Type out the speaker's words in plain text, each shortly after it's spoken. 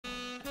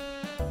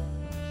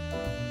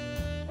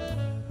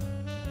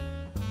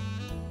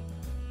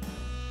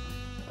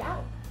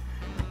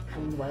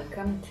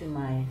Welcome to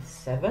my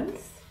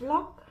 7th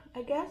vlog,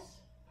 I guess.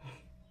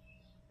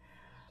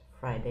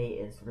 Friday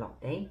is vlog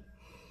day.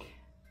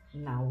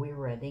 Now we're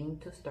ready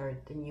to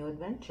start the new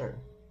adventure.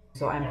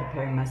 So I'm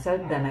preparing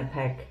myself, then I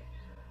pack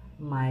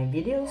my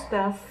video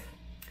stuff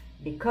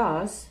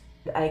because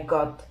I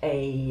got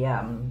a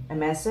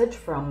message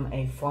from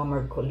a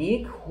former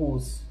colleague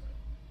whose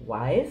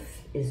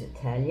wife is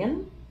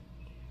Italian,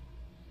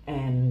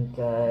 and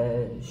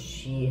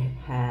she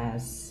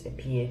has a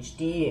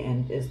PhD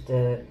and is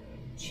the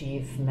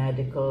chief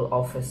medical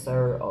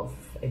officer of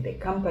a big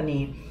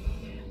company,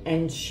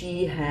 and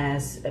she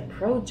has a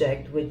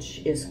project which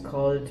is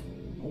called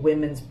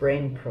Women's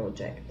Brain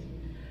Project.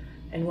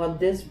 And what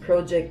this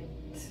project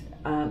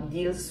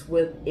deals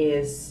with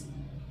is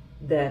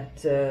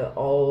that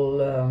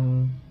all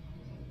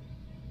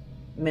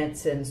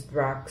medicines,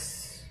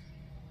 drugs,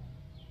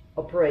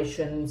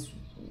 operations,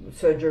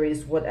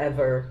 surgeries,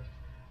 whatever,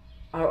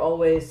 are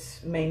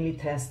always mainly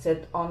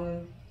tested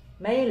on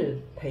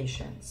male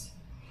patients.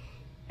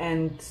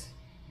 And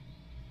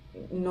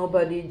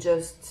nobody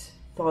just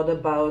thought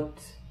about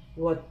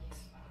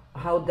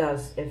how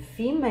does a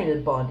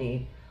female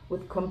body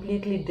with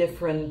completely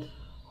different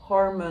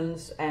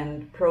hormones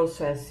and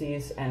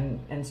processes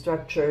and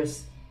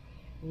structures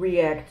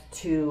react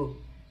to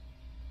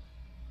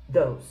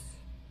those.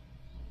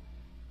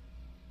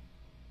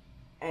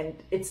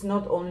 And it's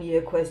not only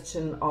a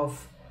question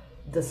of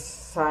the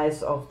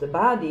size of the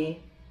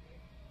body,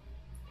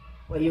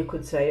 where you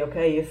could say,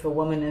 okay, if a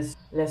woman is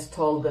less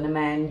tall than a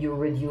man, you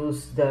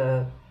reduce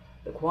the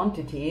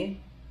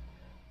quantity,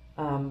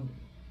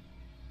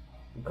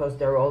 because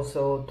there are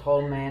also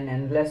tall men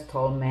and less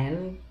tall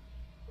men.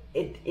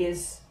 It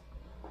is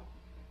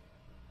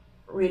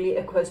really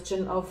a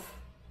question of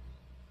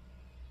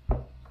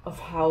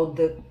how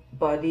the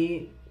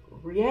body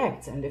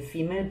reacts, and the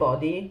female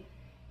body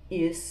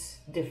is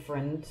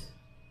different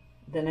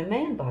than a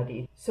male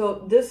body.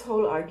 So this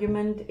whole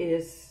argument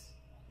is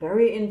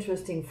very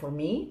interesting for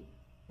me.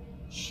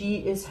 She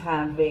is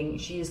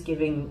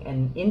giving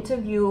an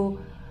interview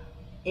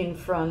in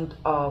front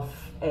of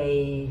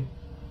a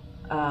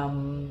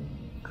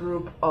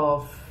group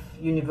of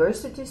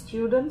university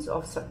students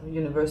of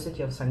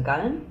University of St.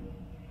 Gallen.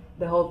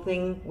 The whole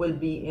thing will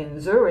be in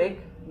Zurich,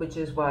 which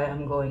is why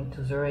I'm going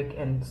to Zurich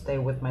and stay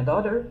with my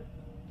daughter.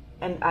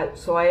 And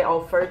so I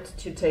offered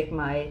to take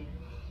my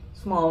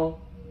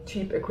small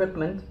cheap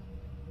equipment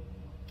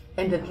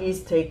and at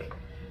least take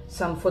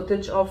some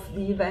footage of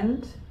the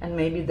event, and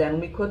maybe then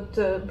we could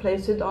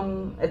place it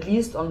on, at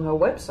least on her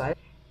website,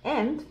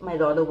 and my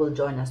daughter will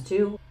join us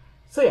too.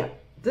 So yeah,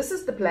 this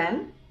is the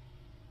plan.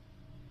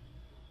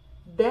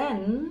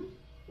 Then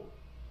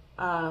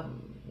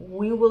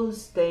we will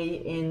stay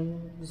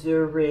in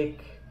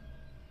Zurich,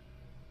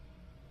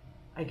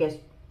 I guess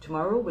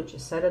tomorrow, which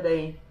is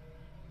Saturday,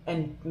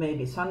 and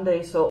maybe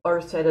Sunday. So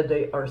or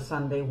Saturday or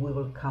Sunday we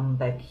will come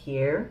back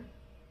here,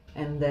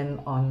 and then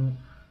on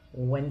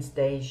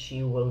Wednesday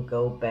she will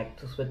go back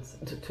to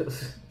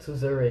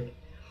Zurich.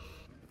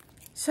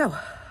 So,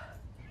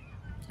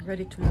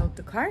 ready to load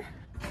the car?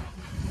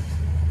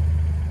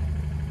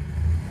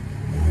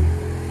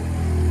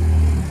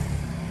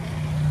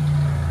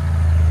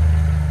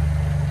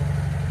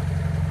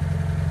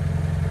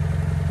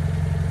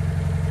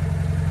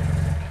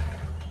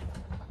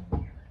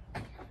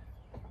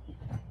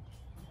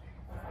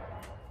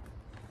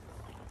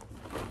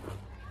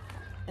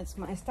 That's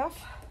my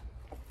stuff.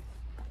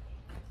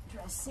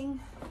 Dressing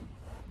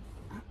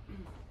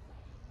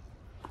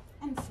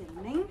and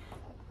filming.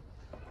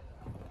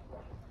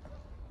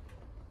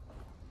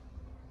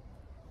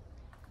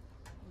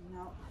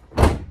 Now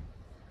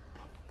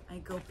I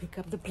go pick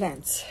up the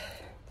plants.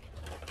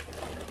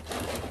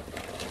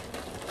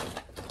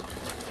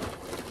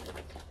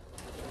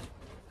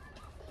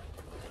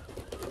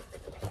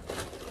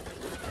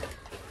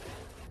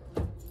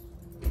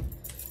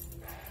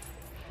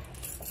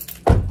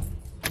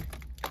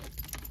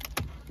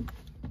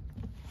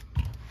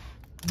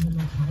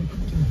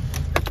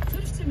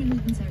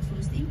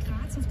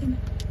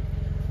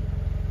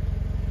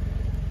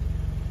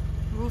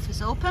 Roof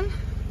is open,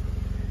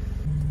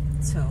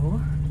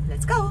 so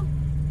let's go.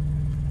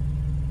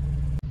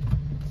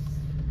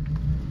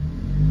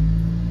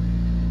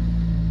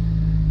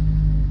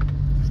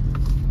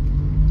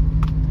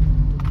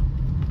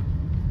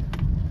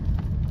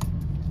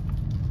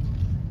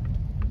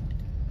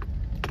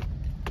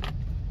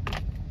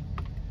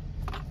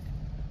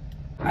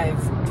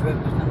 I've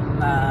driven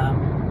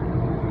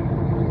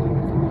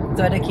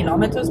 30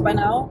 kilometers by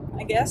now,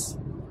 I guess.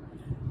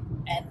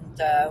 And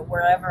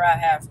wherever I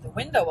have the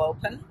window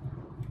open,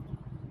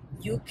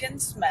 you can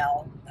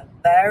smell a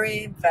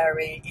very,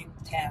 very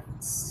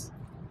intense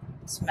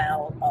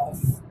smell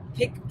of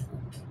pig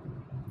poop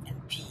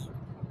and pee,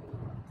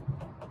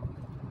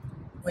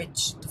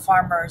 which the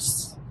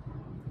farmers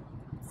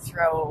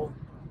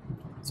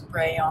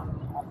spray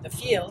on the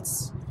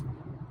fields.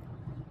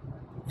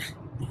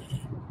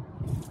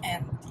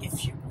 And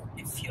if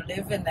you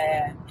live in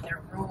a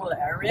rural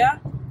area,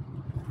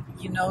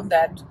 you know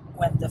that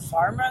when the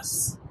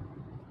farmers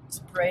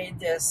spray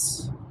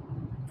this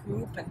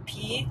poop and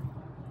pee,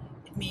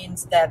 it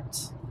means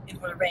that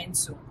it will rain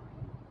soon.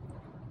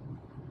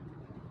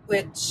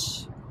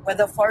 Which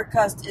weather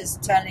forecast is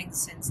telling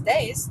since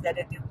days that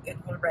it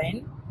will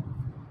rain,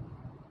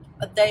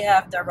 but they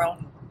have their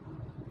own,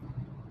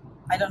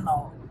 I don't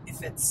know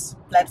if it's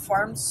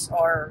platforms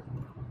or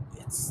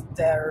it's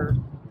their,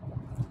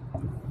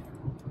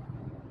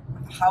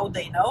 how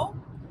they know,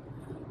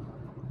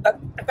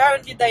 but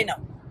apparently they know.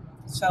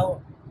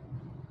 So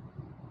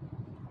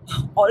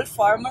all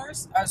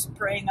farmers are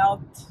spraying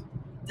out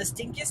the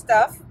stinky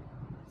stuff,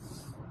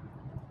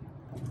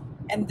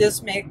 and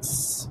this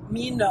makes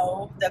me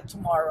know that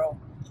tomorrow,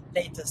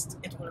 latest,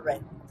 it will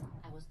rain.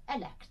 I was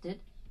elected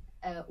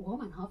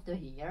Woman of the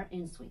Year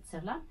in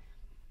Switzerland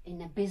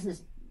in a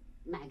business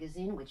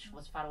magazine, which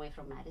was far away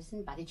from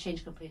medicine, but it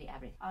changed completely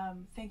everything.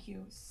 Thank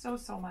you so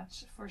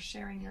much for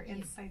sharing your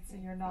insights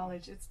and your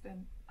knowledge. It's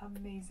been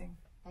amazing.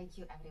 Thank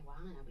you,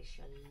 everyone, and I wish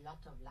you a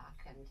lot of luck,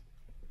 and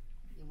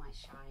you might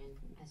shine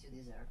as you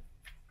deserve.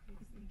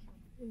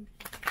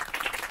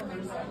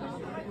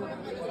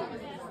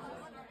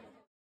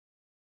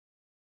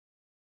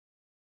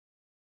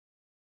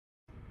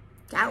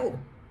 Ciao.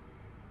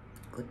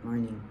 Good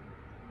morning.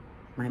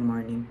 My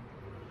morning.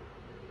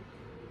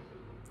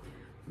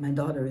 My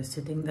daughter is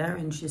sitting there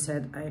and she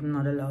said I'm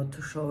not allowed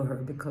to show her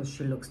because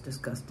she looks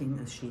disgusting,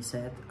 as she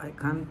said. I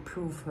can't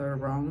prove her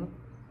wrong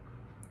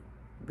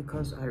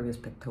because I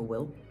respect her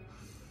will.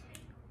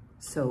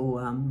 So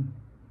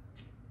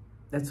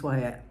that's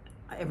why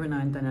every now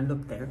and then I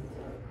look there.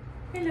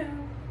 Hello.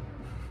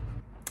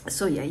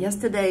 So yeah,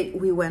 yesterday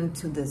we went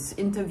to this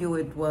interview.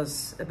 It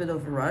was a bit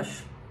of a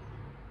rush,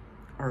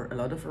 or a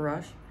lot of a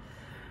rush,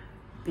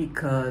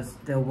 because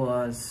there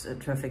was a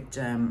traffic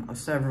jam or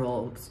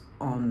several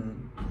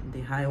on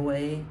the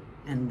highway,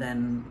 and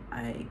then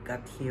I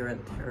got here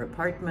at her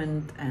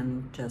apartment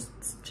and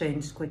just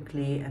changed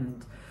quickly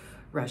and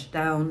rushed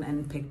down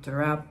and picked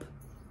her up.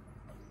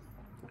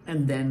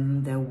 And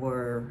then there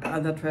were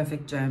other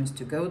traffic jams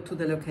to go to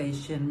the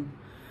location.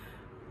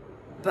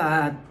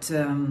 But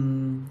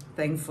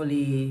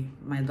thankfully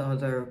my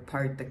daughter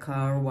parked the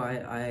car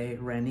while I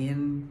ran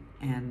in,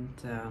 and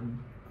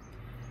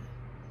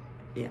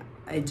yeah,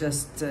 I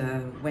just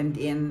went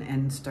in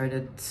and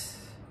started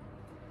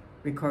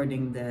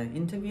recording the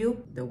interview.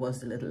 There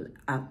was a little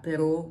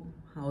apéro,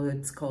 how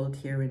it's called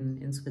here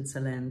in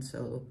Switzerland,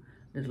 so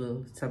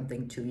little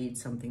something to eat,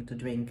 something to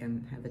drink,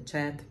 and have a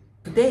chat.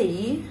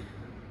 Today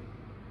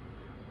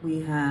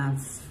we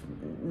have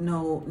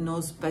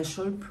no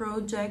special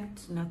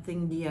project,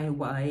 nothing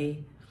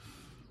DIY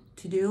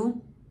to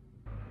do,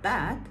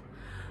 but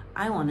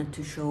I wanted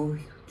to show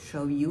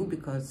you,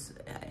 because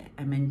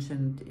I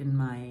mentioned in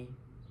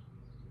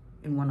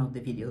one of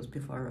the videos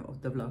before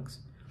of the vlogs,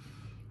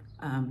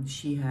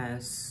 she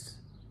has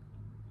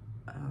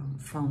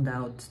found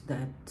out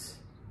that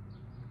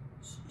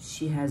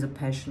she has a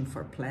passion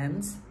for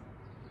plants.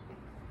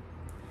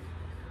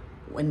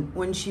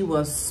 When she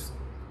was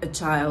a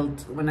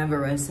child,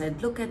 whenever I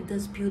said, look at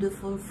this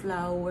beautiful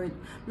flower,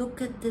 look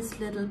at this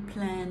little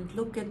plant,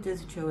 look at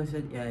this, she always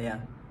said, yeah,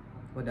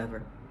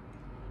 whatever.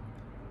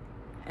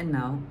 And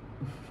now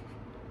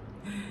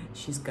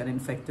she's got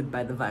infected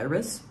by the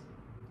virus.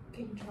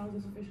 King Charles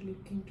is officially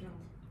King Charles.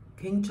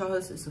 King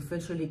Charles is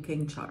officially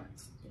King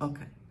Charles.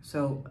 Okay,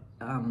 so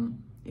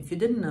if you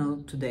didn't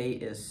know, today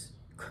is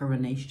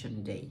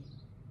Coronation Day.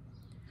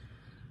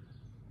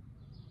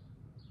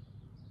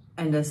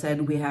 And I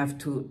said we have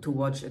to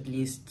watch at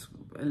least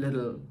a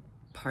little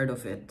part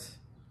of it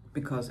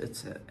because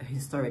it's a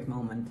historic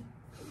moment.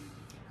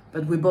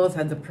 But we both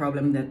had the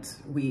problem that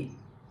we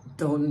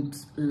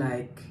don't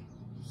like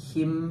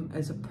him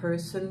as a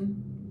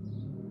person,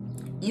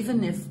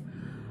 even if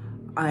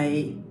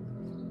I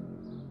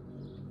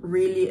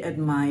really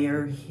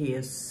admire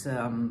his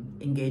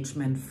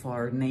engagement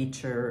for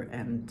nature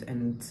and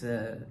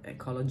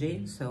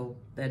ecology. So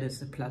that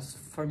is a plus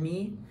for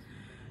me.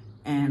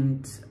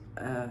 And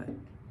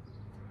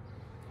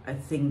I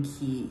think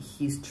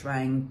he's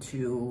trying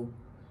to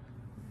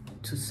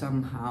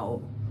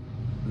somehow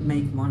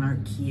make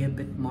monarchy a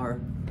bit more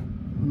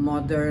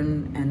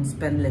modern and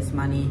spend less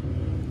money.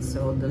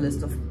 So the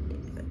list of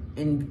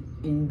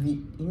invitees,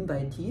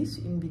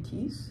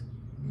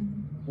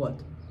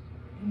 what?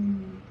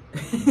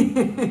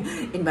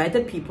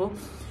 Invited people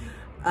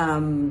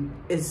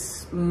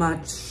is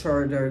much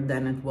shorter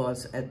than it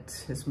was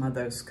at his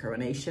mother's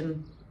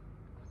coronation.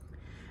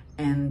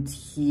 And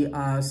he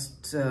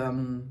asked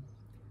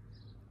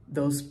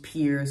those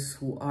peers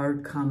who are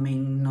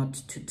coming not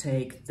to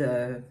take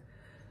the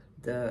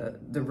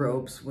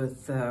robes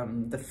with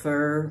the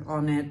fur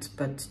on it,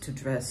 but to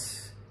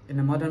dress in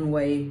a modern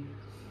way.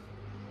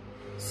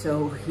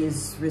 So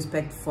his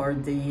respect for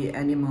the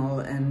animal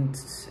and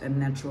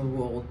natural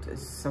world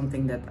is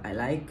something that I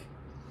like.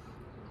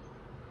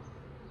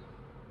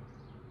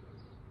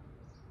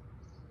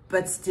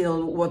 But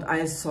still, what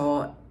I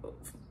saw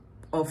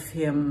of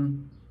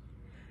him,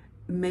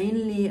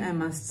 mainly, I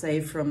must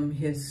say, from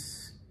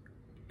his,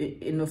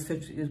 it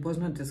was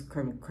not his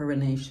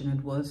coronation,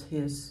 it was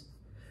his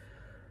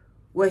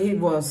where he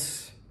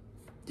was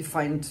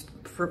defined,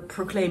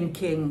 proclaimed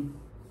king,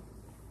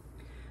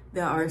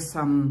 there are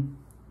some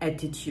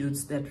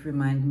attitudes that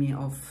remind me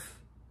of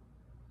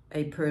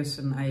a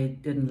person I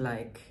didn't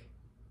like,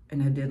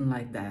 and I didn't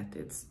like that.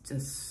 It's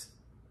just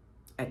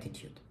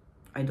attitude.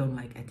 I don't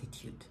like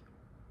attitude.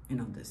 You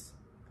know, this,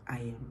 I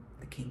am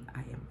the king, I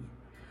am here.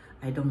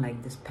 I don't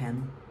like this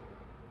pen.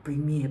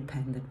 Bring me a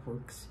pen that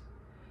works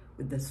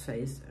with this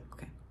face.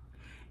 Okay.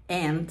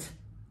 And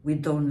we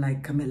don't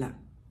like Camilla.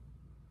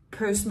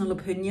 Personal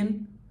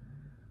opinion,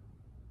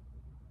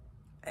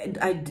 and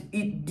I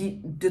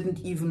didn't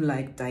even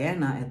like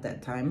Diana at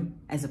that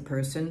time as a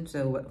person,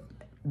 so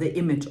the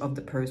image of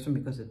the person,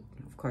 because of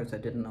course I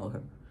didn't know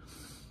her.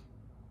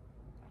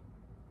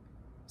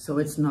 So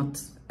it's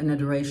not an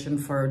adoration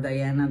for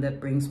Diana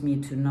that brings me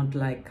to not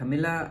like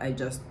Camilla. I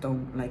just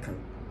don't like her.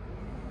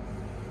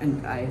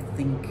 And I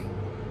think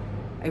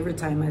every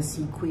time I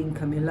see Queen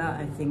Camilla,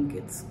 I think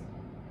it's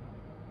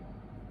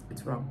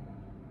wrong.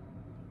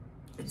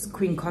 It's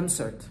Queen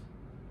Consort.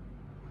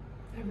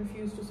 I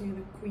refuse to say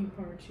the queen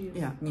part. She is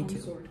me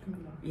consort too.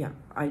 Camilla. Yeah,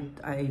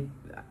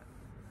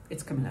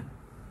 it's Camilla.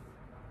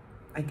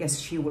 I guess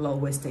she will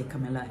always stay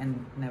Camilla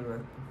and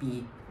never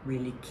be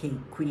really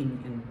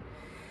queen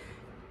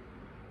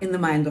in the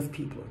mind of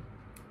people.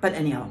 But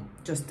anyhow,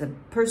 just a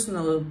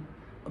personal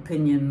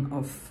opinion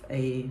of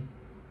a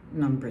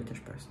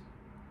non-British person.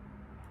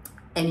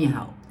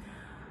 Anyhow,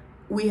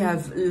 we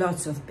have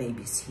lots of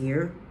babies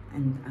here,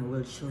 and I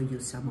will show you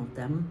some of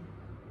them.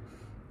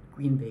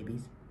 Green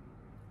babies.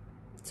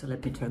 So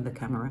let me turn the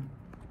camera.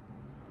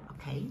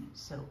 Okay,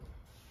 so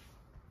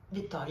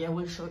Victoria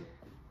will show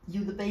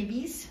you the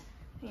babies.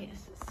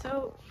 Yes,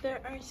 so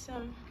there are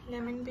some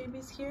lemon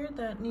babies here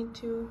that need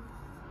to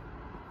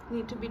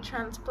be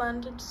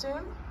transplanted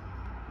soon.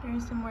 There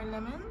is some more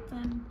lemon,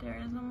 and there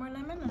is one more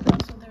lemon, and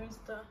also there is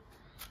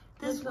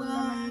this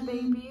lemon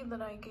baby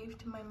that I gave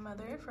to my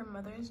mother for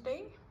Mother's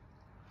Day.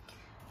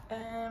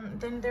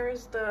 Then there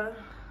is the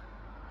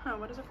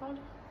what is it called?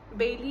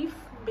 Bay leaf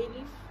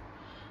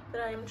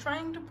that I am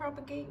trying to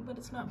propagate, but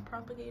it's not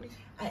propagating.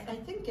 I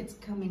think it's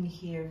coming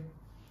here.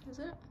 Is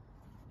it?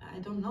 I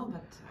don't know,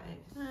 but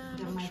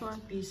there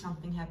might be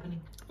something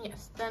happening.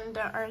 Yes, then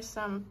there are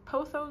some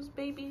pothos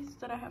babies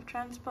that I have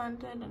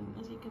transplanted, and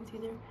as you can see,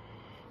 they're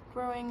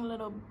growing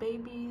little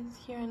babies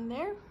here and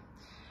there.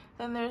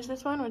 Then there's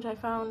this one, which I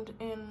found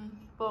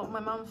my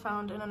mom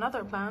found in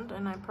another plant,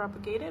 and I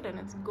propagated, and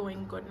it's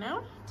going good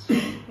now.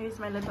 Here's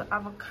my little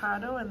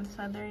avocado, and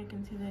inside there you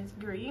can see that it's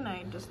green.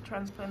 I just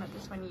transplanted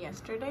this one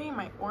yesterday,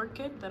 my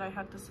orchid that I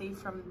had to save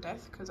from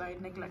death because I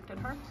neglected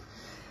her.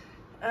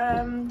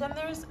 Then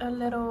there's a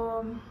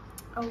little,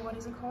 what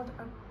is it called?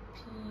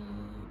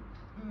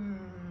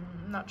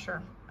 Not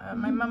sure.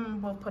 My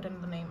mom will put in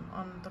the name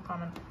on the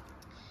comment.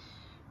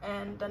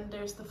 And then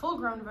there's the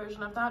full-grown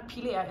version of that,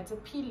 Pilea. It's a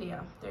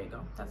Pilea. There you go.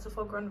 That's the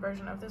full-grown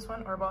version of this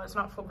one. Or, well, it's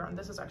not full-grown.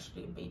 This is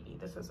actually a baby.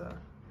 This is a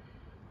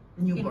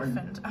newborn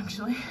infant,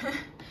 actually.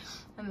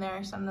 And there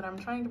are some that I'm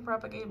trying to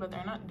propagate, but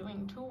they're not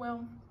doing too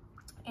well.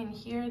 In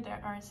here,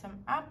 there are some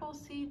apple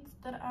seeds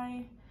that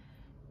I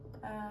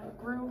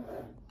grew.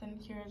 Then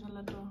here's a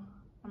little,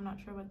 I'm not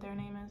sure what their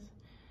name is,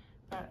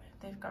 but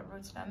they've got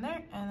roots down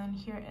there. And then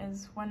here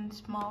is one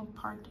small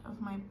part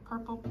of my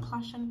purple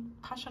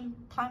passion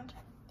plant.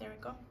 There we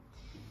go.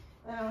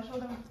 And I'll show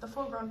them the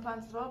full-grown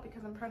plants as well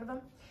because I'm proud of them.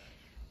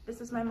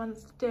 This is my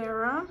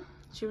Monstera.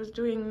 She was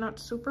doing not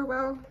super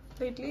well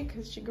lately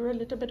because she grew a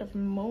little bit of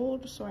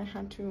mold, so I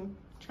had to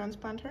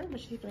transplant her, but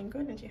she's doing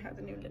good, and she has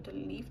a new little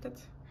leaf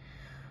that's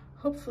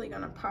hopefully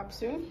gonna pop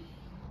soon.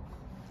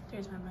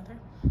 There's my mother.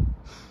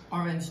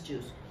 Orange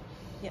juice.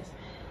 Yes.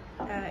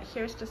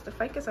 Here's just the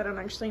ficus. I don't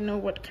actually know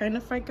what kind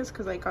of ficus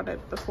because I got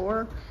it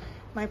before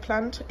my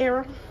plant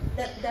era.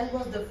 That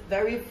was the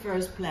very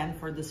first plant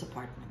for this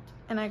apartment.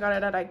 And I got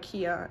it at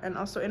IKEA, and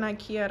also in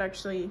IKEA it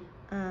actually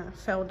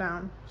fell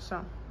down,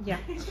 so yeah.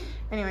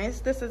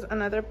 Anyways, this is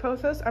another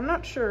pothos. I'm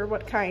not sure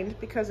what kind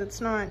because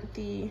it's not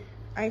the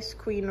Ice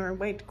Queen or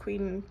White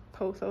Queen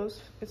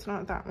pothos. It's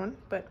not that one,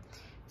 but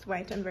it's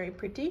white and very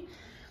pretty.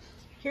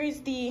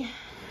 Here's the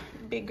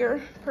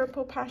bigger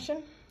purple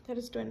passion that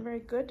is doing very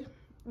good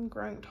and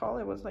growing tall.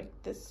 It was like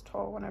this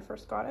tall when I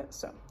first got it,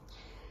 so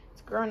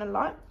it's grown a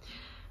lot.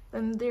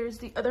 Then there's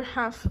the other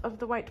half of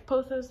the white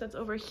pothos that's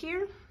over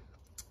here,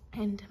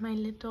 and my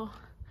little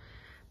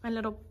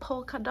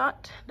polka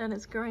dot that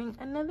is growing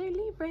another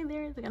leaf right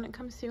there. It's gonna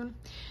come soon.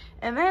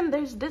 And then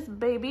there's this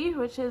baby,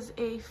 which is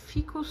a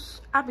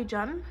Ficus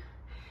Abidjan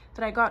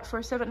that I got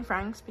for 7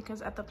 francs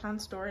because at the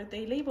plant store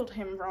they labeled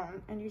him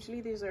wrong, and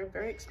usually these are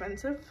very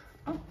expensive.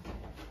 Oh,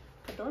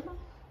 the doorbell.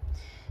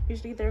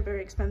 Usually they're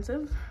very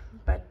expensive,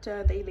 but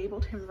they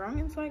labeled him wrong,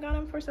 and so I got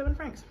him for 7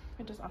 francs,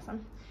 which is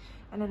awesome.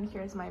 And then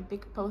here's my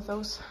big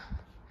pothos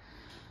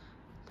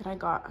that I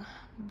got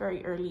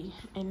very early,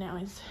 and now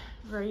it's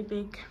very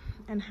big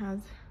and has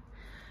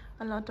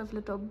a lot of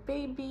little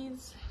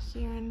babies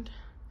here and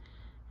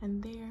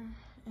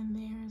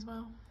there as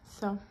well.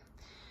 So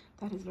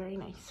that is very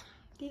nice.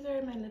 These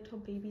are my little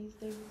babies.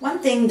 One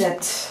thing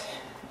that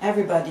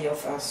everybody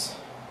of us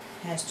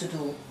has to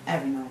do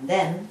every now and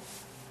then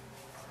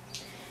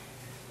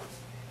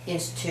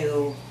is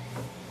to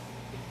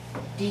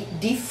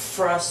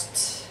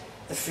defrost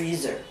the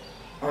freezer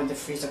or the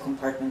freezer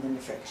compartment in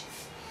the fridge.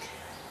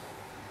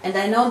 And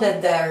I know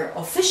that there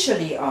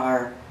officially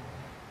are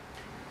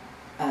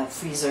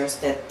freezers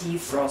that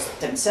defrost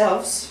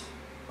themselves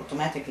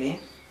automatically.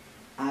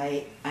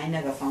 I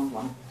never found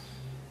one.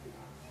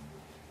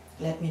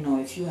 Let me know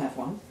if you have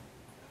one.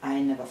 I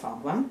never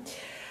found one.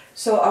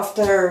 So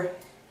after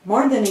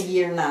more than a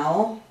year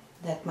now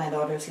that my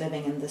daughter is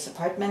living in this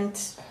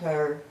apartment,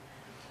 her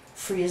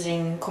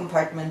freezing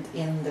compartment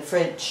in the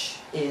fridge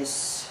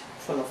is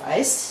full of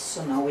ice,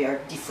 so now we are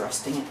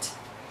defrosting it.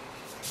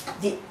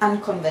 The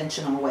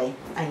unconventional way,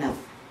 I know.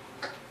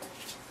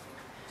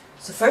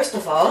 So first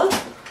of all,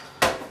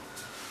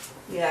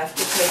 we have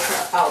to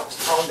take out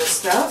all the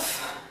stuff.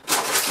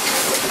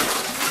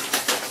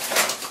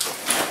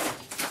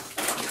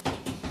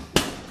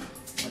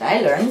 What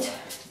I learned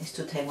is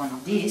to take one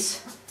of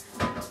these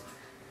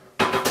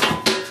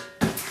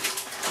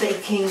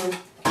baking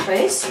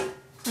trays.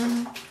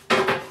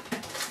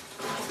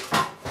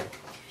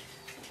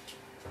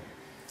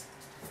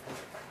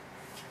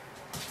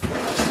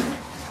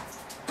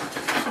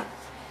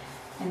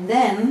 And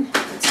then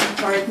it's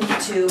important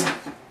to,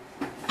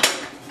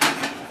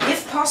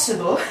 if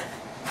possible,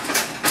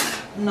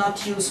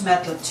 not use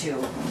metal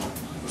to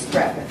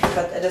scrap it,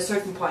 but at a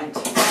certain point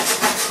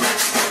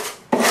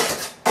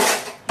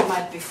you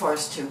might be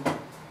forced to.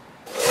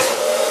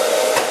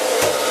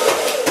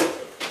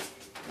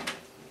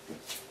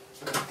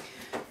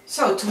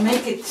 So to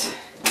make it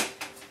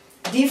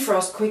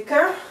defrost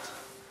quicker,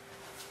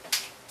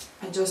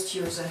 I just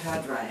use a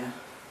hairdryer.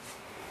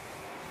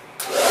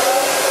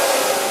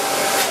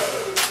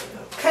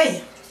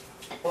 Okay,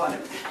 water.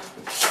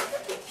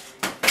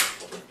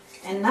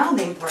 And now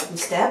the important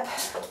step.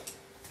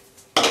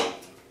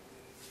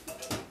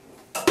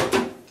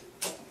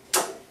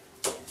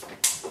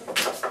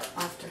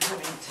 After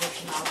having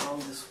taken out all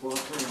this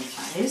water and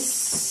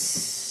ice,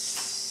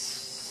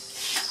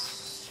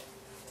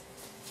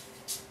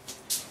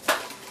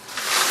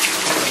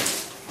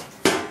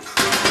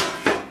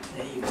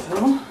 there you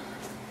go,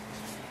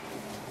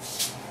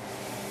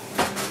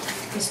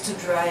 is to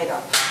dry it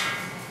up.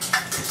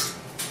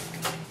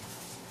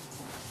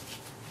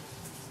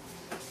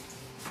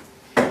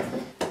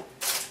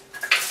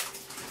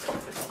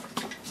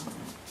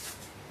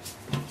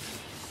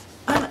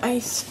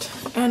 Iced,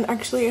 and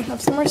actually I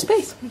have some more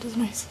space, which is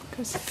nice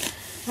because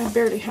I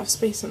barely have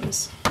space in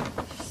this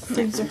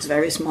freezer. It's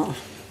very small.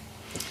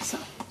 So,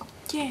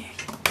 yeah.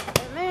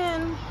 And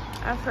then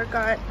I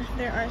forgot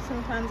there are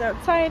some plants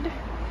outside.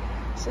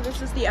 So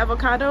this is the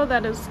avocado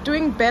that is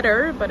doing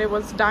better, but it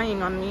was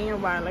dying on me a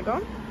while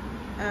ago.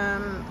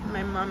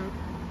 My mom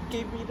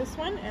gave me this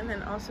one, and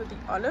then also the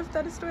olive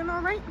that is doing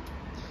all right.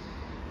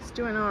 It's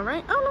doing all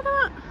right. Oh, look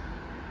at that!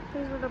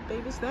 There's little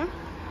babies there.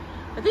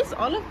 Are these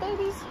olive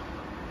babies?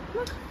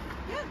 Look.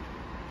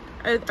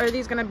 Yeah. Are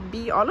these gonna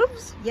be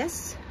olives?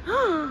 Yes.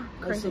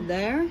 Crazy. Also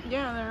there.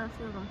 Yeah, there are a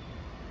few of them.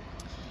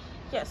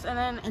 Yes, and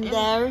then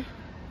there.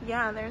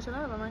 Yeah, there's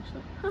another one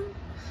actually.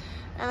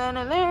 And then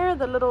in there,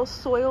 the little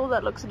soil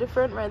that looks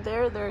different right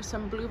there, there's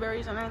some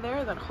blueberries in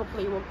there that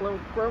hopefully will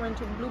grow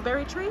into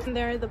blueberry trees. And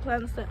there are the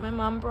plants that my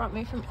mom brought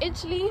me from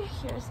Italy.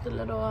 Here's the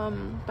little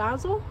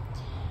basil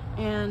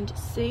and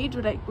sage,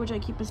 which I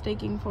keep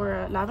mistaking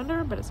for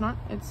lavender, but it's not.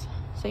 It's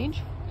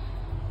sage.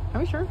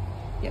 Are we sure?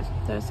 Yes,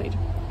 there's sage.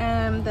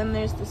 And then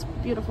there's this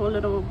beautiful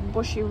little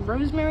bushy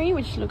rosemary,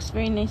 which looks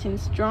very nice and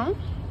strong.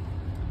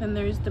 Then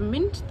there's the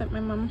mint that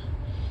my mom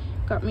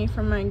got me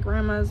from my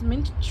grandma's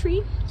mint tree,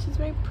 which is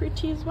very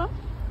pretty as well.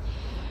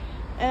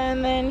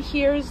 And then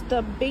here's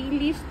the bay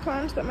leaf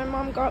plant that my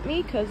mom got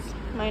me, because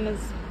mine is,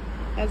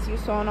 as you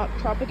saw, not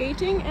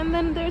propagating. And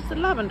then there's the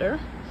lavender,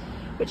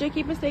 which I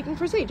keep mistaking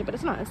for sage, but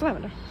it's not, it's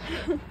lavender.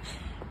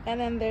 And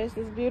then there's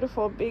this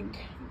beautiful big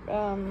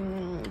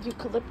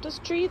eucalyptus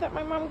tree that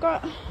my mom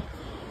got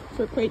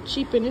for quite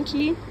cheap in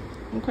Italy.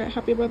 I'm quite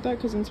happy about that,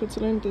 because in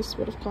Switzerland this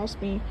would have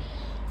cost me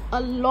a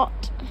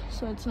lot.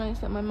 So it's nice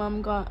that my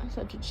mom got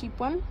such a cheap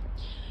one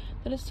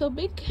that is so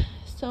big.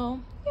 So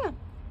yeah,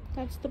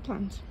 that's the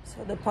plant.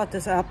 So the pot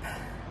is up.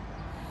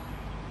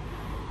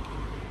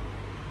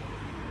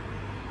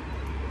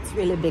 It's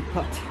really a big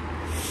pot.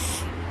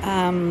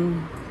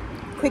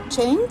 Quick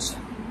change,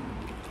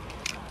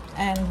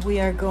 and we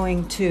are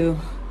going to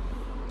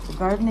the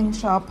gardening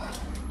shop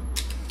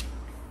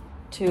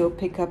to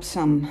pick up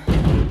some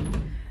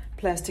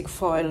plastic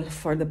foil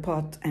for the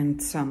pot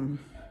and some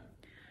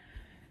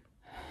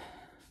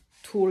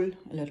tool,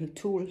 a little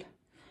tool.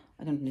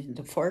 I don't need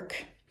the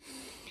fork,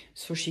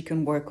 so she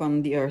can work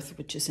on the earth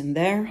which is in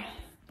there,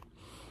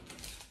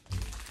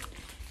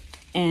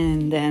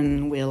 and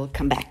then we'll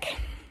come back.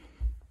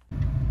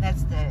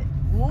 That's the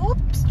whoop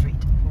street.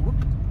 Whoop.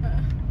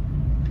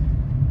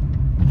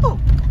 Oh.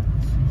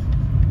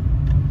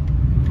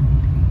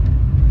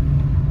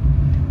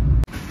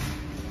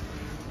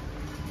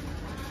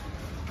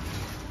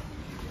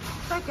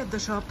 Back at the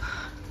shop.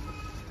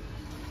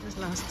 As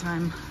last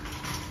time.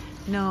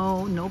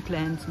 No, no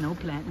plants, no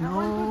plant,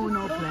 no,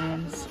 no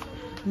plants.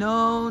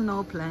 No,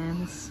 no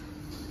plants.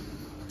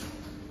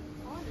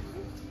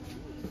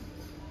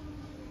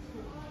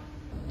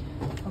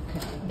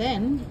 Okay,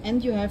 then,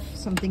 and you have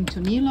something to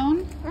kneel on,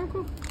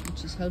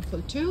 which is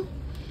helpful too.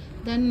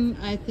 Then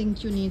I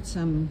think you need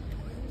some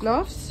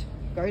gloves,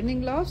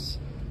 gardening gloves.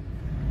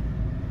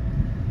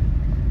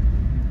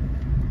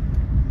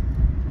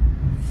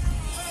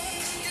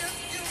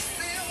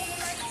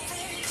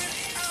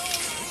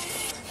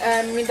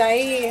 Mi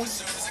dai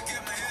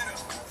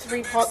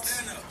 3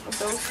 pots of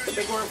those, the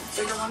bigger ones,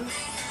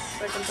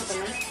 so I can put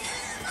them in.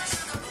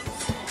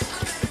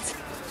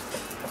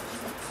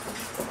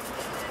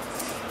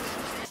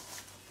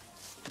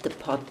 The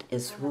pot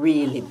is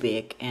really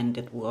big and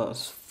it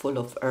was full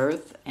of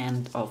earth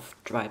and of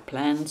dry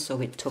plants,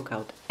 so it took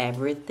out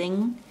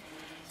everything.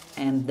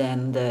 And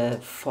then the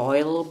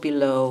foil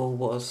below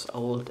was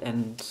old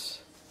and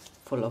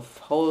full of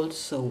holes,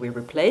 so we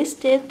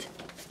replaced it.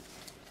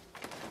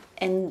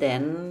 And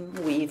then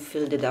we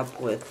filled it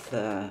up with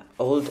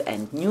old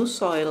and new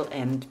soil,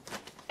 and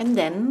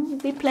then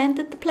we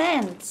planted the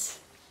plants.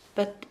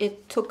 But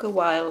it took a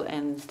while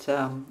and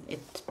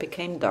it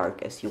became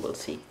dark, as you will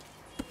see.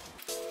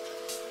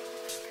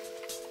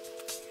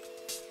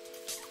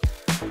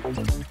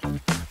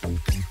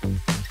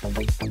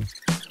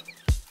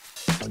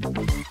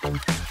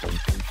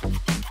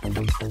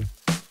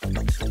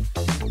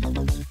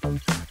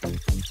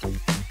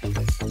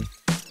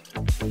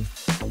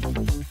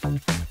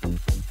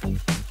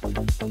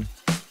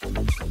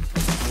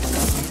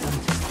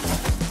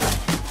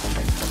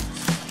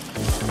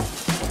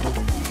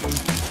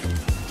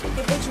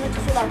 E poi ci metto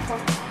sull'acqua.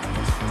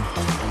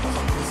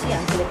 Sì,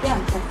 anche le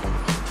piante.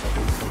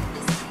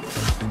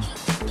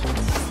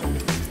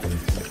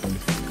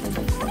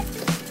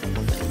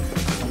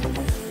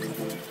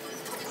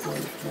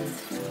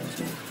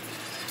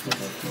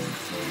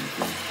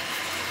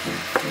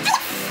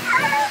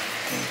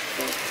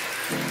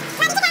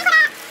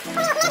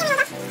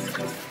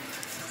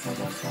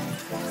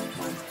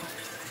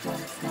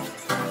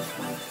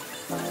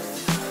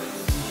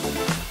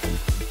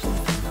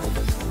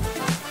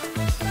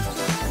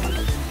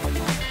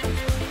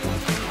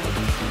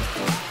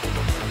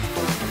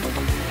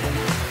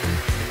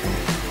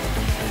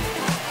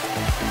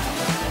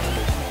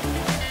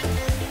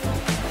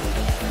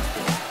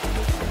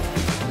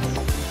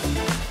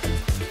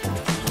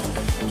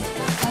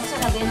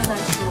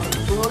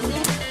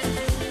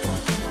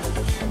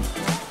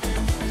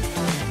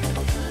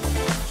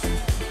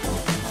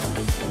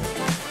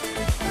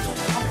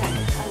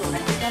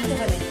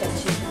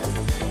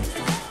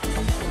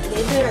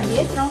 Ledera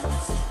dietro?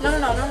 No,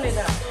 non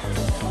ledera.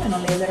 Come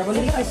non ledera?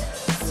 Volevi che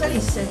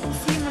salisse?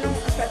 Sì, ma non...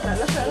 Aspetta,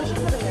 lascia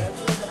fare ledera.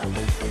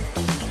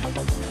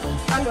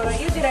 Allora,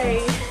 io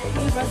direi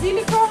il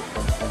basilico,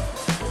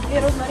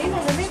 il rosmarino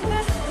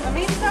ovviamente, la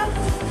menta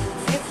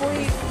e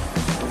poi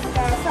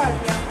la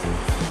salvia.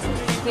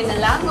 Qui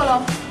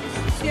nell'angolo?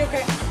 Sì,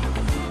 ok.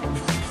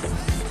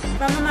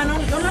 Ma mamma,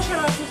 non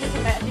lasciarla così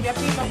com'è, devi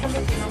aprirla un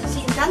pochettino. Sì,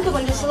 intanto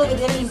voglio solo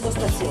vedere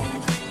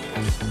l'impostazione.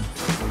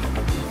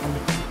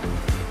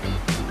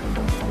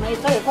 Ma io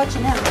che qua ce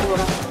n'è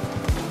ancora.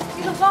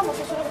 Sì, lo so, ma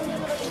sto solo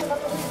vedendo la ricetta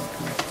così.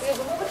 Io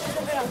comunque ci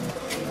sto vedendo.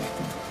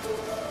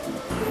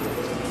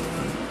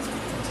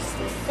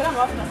 Però è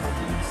morta.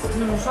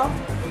 Non lo so.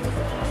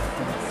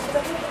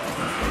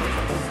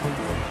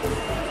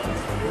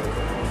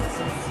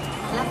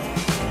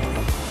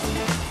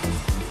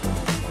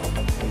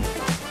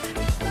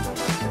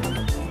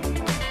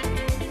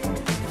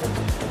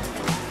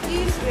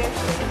 Please,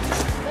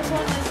 this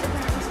one is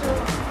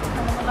still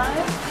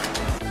alive.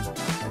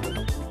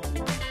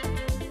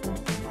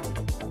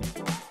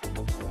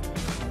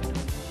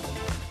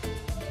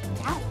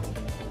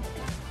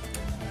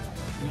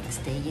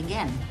 Next day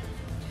again.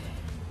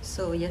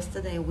 So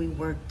yesterday we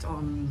worked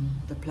on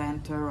the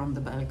planter on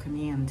the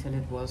balcony until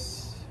it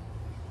was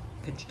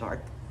pitch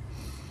dark.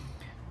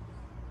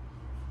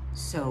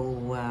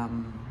 So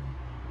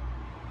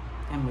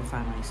and we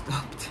finally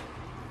stopped.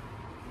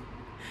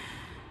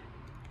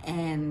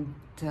 And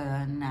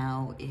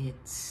now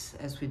it's,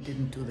 as we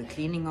didn't do the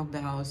cleaning of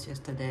the house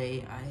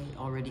yesterday, I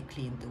already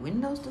cleaned the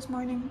windows this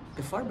morning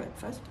before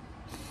breakfast.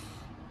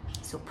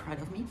 So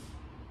proud of me.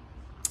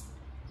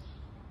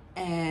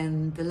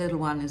 And the little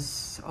one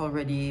has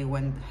already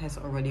went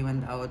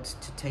out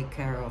to take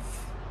care of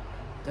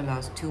the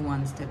last 2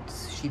 ones that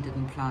she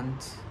didn't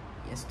plant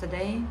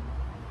yesterday,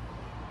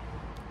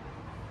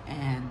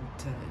 and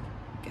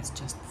I guess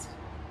just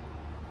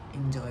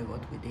enjoy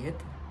what we did.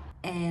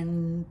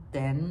 And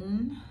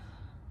then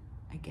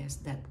I guess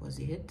that was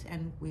it,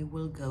 and we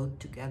will go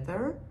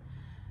together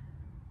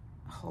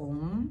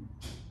home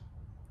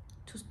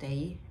to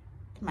stay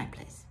at my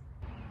place.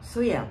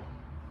 So yeah,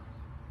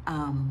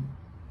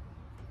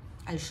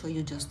 I'll show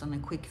you just on a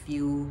quick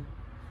view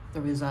the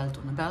result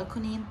on the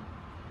balcony.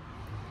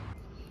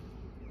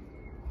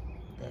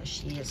 There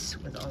she is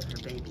with all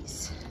her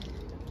babies.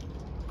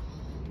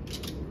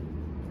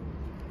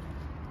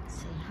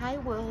 Say hi,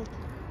 world.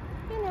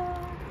 you know.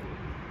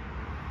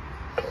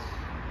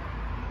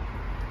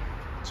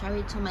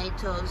 Cherry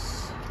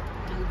tomatoes,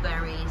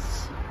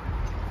 blueberries.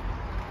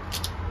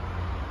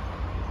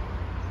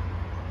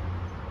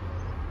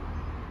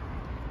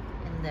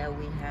 And there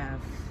we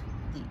have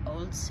the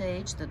old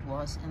sage that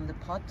was in the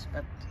pot,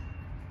 but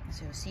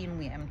as you've seen,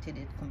 we emptied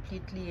it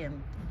completely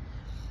and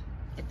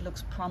it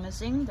looks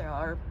promising. There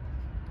are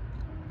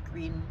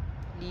green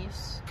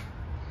leaves.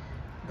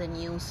 The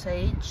new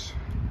sage,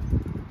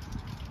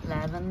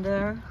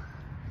 lavender,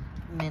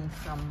 mint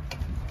from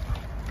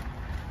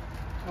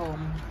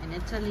home in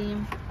Italy,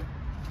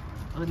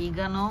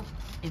 oregano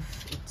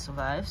if it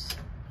survives,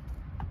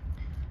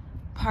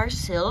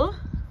 parsley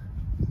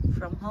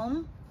from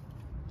home,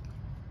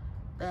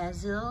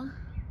 basil,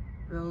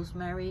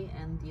 rosemary,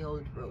 and the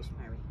old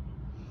rosemary.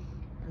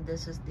 And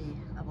this is the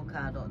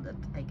avocado that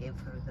I gave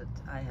her that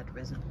I had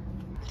risen.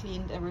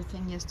 Cleaned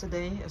everything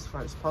yesterday as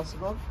far as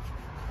possible.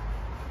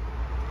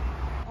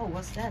 Oh,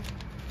 what's that?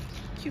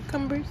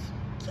 Cucumbers.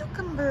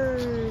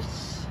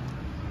 Cucumbers!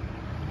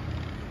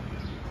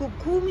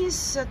 Cucumis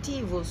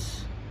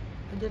sativus.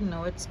 I didn't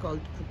know it's called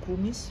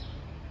cucumis.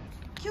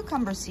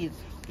 Cucumber seed.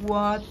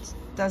 What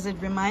does it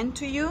remind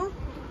to you?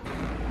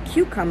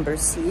 Cucumber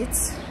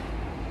seeds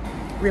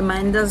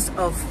remind us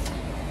of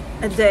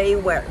a day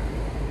where,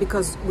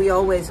 because we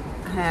always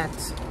had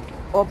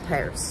au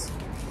pairs,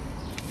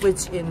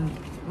 which in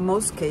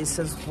most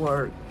cases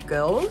were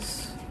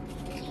girls,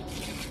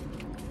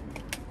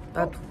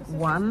 but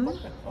one,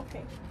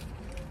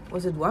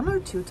 was it 1 or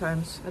 2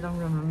 times? I don't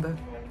remember.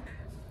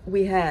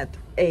 We had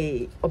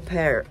a au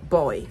pair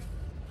boy.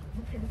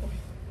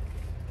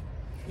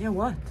 Yeah,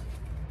 what?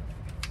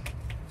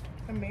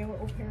 A male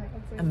au pair.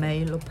 A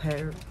male au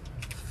pair.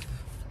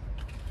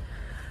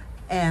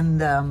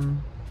 And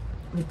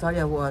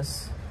Victoria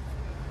was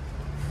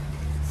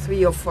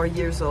 3 or 4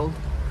 years old,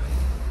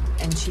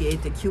 and she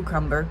ate a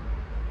cucumber,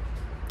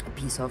 a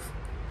piece of,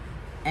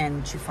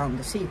 and she found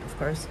the seed, of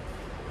course.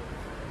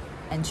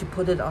 And she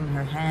put it on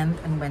her hand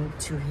and went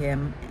to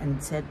him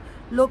and said,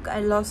 "Look,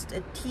 I lost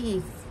a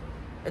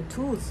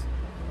tooth."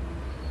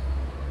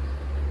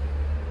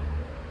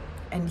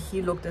 And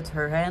he looked at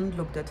her hand,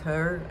 looked at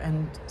her,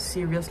 and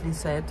seriously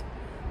said,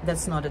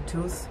 "That's not a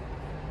tooth,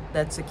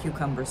 that's a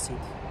cucumber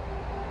seed."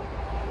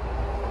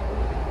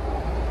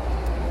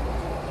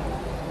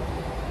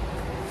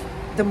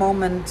 The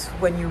moment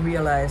when you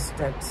realize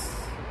that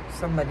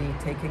somebody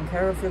taking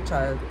care of your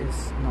child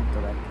is not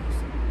the right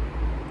person.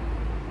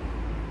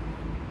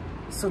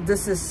 So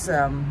this is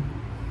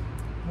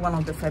one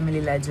of the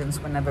family legends.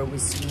 Whenever we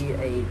see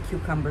a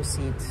cucumber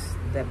seed,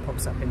 that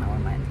pops up in our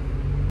mind.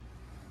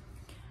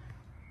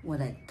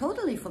 What I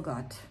totally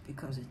forgot,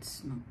 because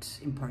it's not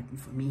important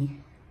for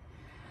me,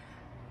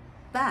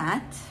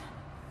 but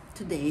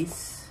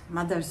today's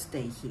Mother's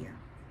Day here.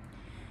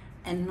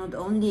 And not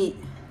only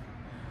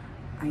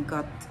I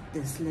got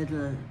this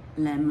little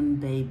lemon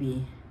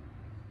baby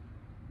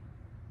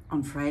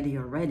on Friday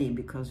already,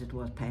 because it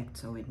was packed,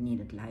 so it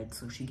needed light,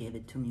 so she gave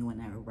it to me when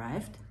I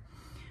arrived,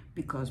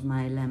 because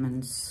my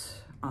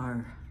lemons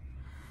are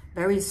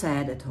very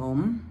sad at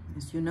home,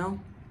 as you know.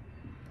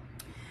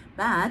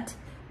 But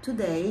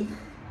today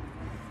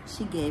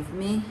she gave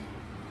me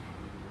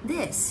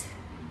this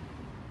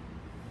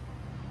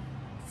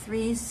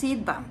 3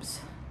 seed bombs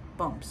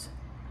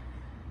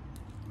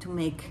to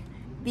make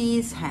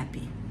bees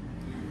happy.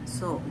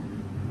 So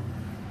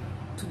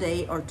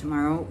today or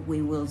tomorrow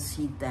we will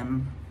seed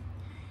them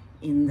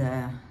in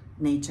the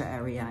nature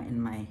area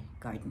in my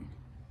garden.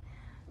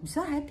 I'm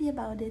so happy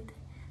about it.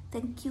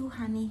 Thank you,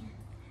 honey.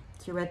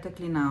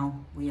 Theoretically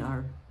now we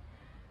are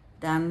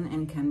done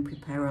and can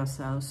prepare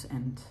ourselves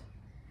and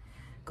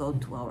go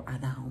to our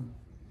other home.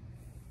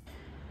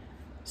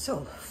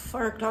 So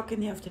 4 o'clock in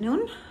the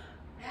afternoon.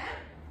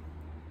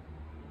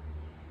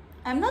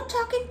 I'm not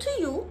talking to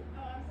you.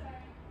 Oh, I'm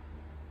sorry.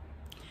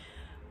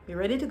 We're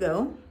ready to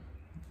go,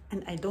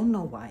 and I don't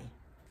know why.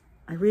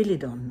 I really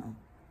don't know.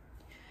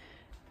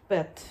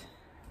 But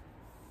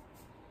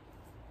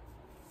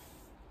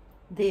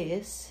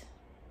this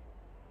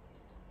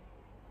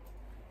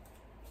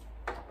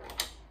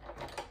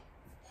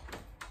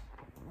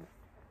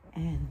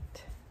and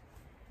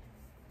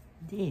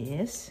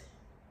this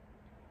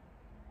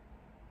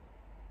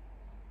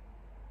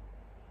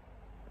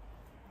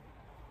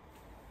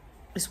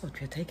is what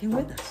we're taking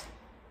with us.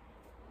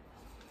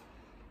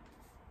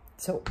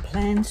 So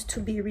plants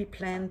to be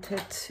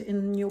replanted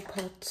in new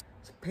pots.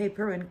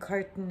 Paper and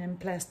carton and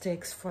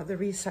plastics for the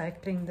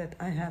recycling that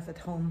I have at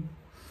home,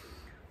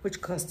 which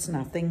costs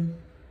nothing.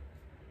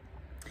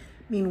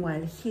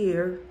 Meanwhile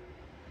here,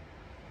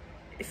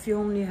 if you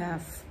only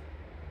have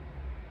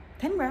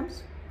 10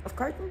 grams of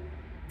carton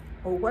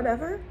or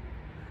whatever,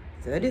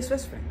 30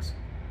 Swiss francs.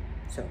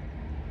 So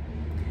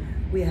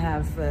we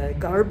have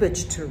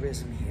garbage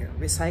tourism here,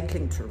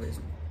 recycling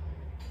tourism.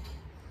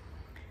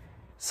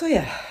 So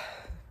yeah,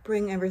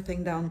 bring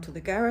everything down to the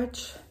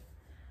garage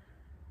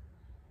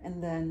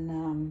and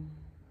then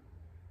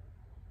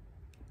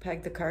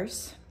pack the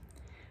cars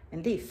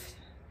and leave.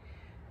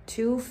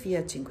 2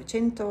 Fiat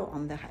 500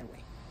 on the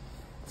highway.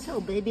 So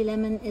baby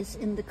Lemon is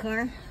in the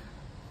car.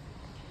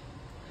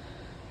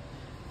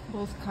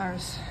 Both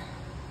cars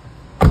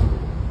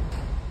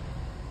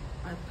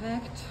are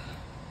packed.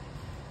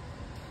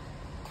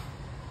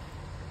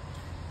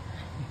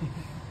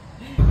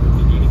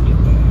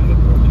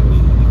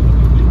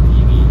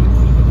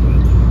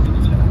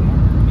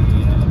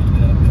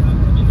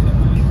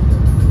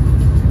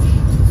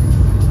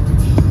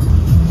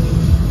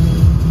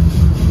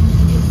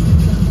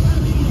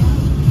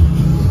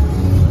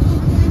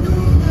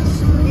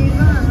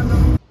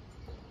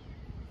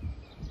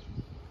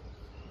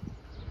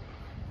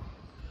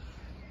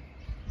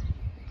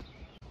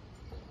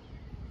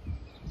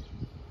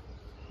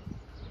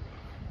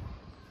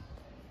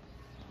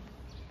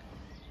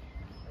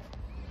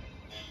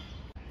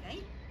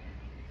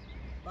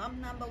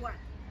 Bomb number 1.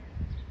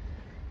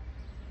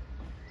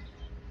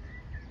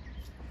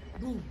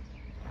 Boom.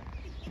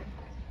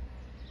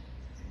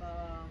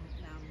 Bomb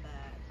number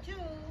 2.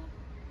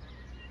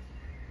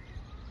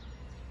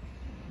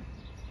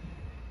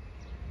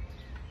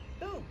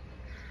 Boom.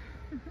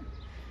 And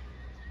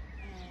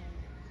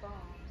bomb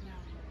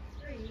number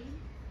 3.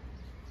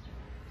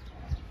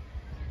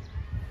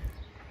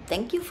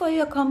 Thank you for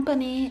your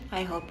company.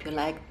 I hope you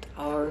liked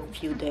our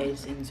few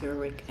days in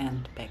Zurich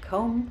and back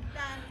home.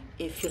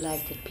 If you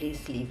liked it,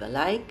 please leave a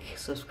like,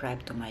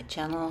 subscribe to my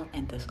channel,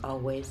 and as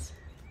always,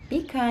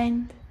 be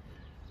kind.